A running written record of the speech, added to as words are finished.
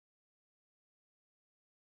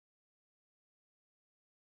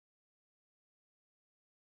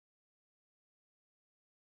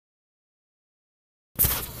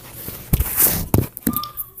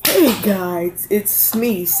Guys, it's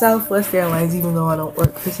me, Southwest Airlines, even though I don't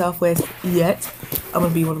work for Southwest yet. I'm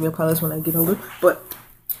gonna be one of their pilots when I get older, but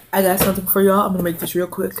I got something for y'all. I'm gonna make this real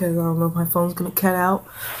quick because I don't know if my phone's gonna cut out,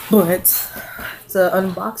 but it's an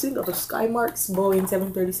unboxing of a SkyMarks Boeing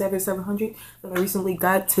 737-700 that I recently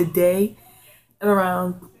got today at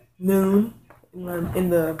around noon in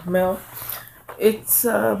the mail. It's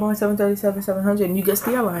Boeing 737-700, and you guessed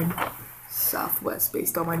the airline, Southwest,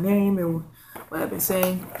 based on my name and what I've been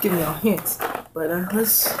saying, giving y'all hints. But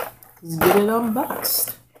let's get it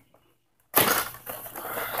unboxed.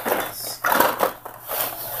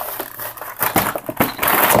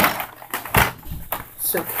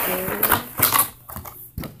 So okay,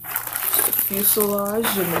 the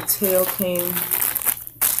fuselage and the tail came.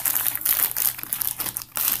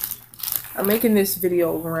 I'm making this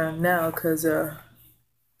video around now because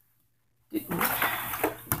didn't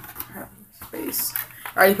have space.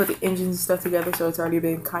 I already put the engines and stuff together, so it's already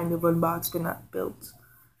been kind of unboxed but not built.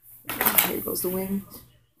 And here goes the wing.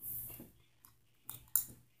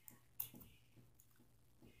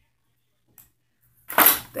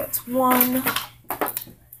 That's one.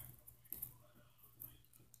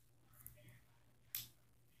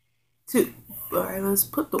 Two. Alright, let's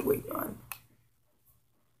put the wing on.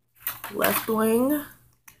 Left wing,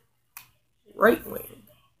 right wing.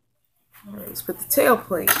 Alright, let's put the tail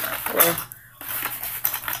plane on.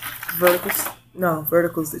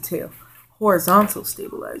 Vertical's the tail. Horizontal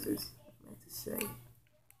stabilizers, I meant to say.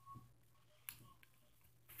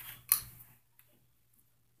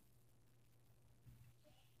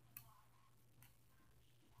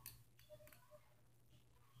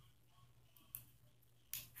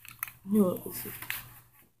 Knew it was.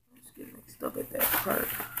 Let's get mixed up at that part.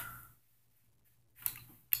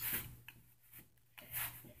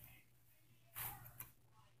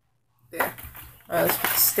 There. Alright, let's put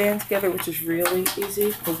the stand together, which is really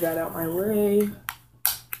easy. Move that out my way.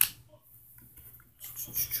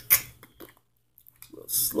 Little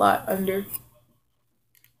slot under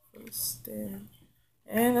for the stand.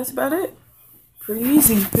 And that's about it. Pretty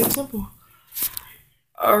easy, pretty simple.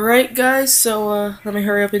 Alright guys, so let me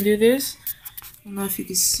hurry up and do this. I don't know if you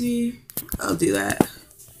can see. I'll do that.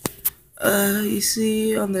 You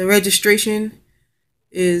see on the registration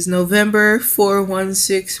is November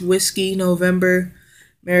 416 Whiskey November,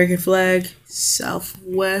 American flag,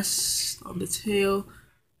 Southwest on the tail,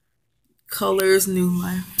 colors, new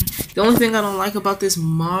life. The only thing I don't like about this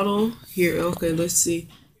model here, okay, let's see,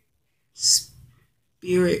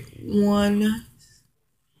 Spirit 1.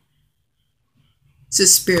 It's a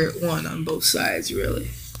Spirit 1 on both sides, really.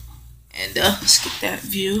 And let's get that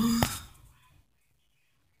view.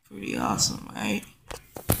 Pretty awesome, right?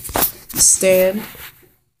 Stand.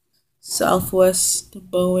 Southwest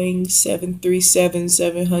Boeing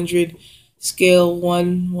 737-700, scale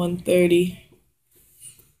 1/130.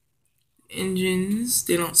 Engines,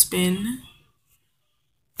 they don't spin.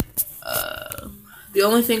 The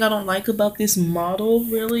only thing I don't like about this model,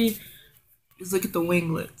 really, is look at the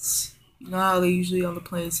winglets. You know how they usually on the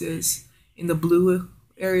plane says, in the blue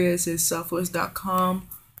area, it says southwest.com.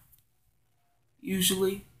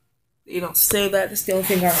 Usually. They don't say that. That's the only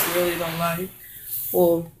thing I really don't like.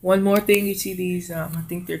 Well, one more thing, you see these, I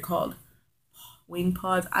think they're called wing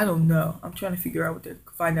pods. I don't know. I'm trying to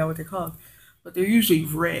find out what they're called. But they're usually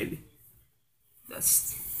red.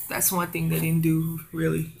 That's one thing they didn't do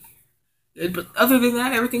really good. But other than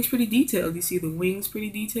that, everything's pretty detailed. You see the wings pretty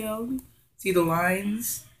detailed. See the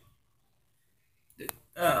lines. The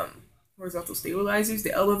horizontal stabilizers,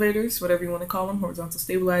 the elevators, whatever you want to call them. Horizontal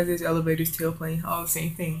stabilizers, elevators, tailplane, all the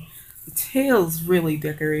same thing. The tail's really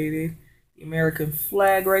decorated. The American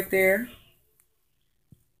flag right there.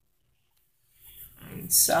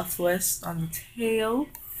 And Southwest on the tail.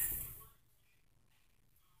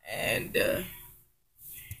 And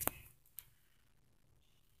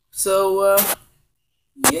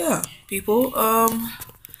yeah, people.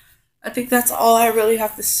 I think that's all I really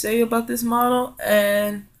have to say about this model.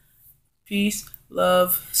 And peace,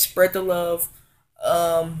 love, spread the love.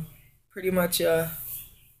 Pretty much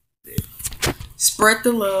spread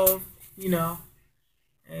the love, you know,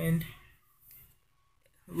 and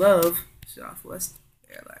love Southwest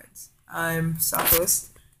Airlines. I'm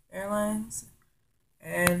Southwest Airlines,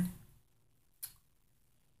 and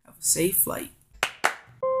have a safe flight.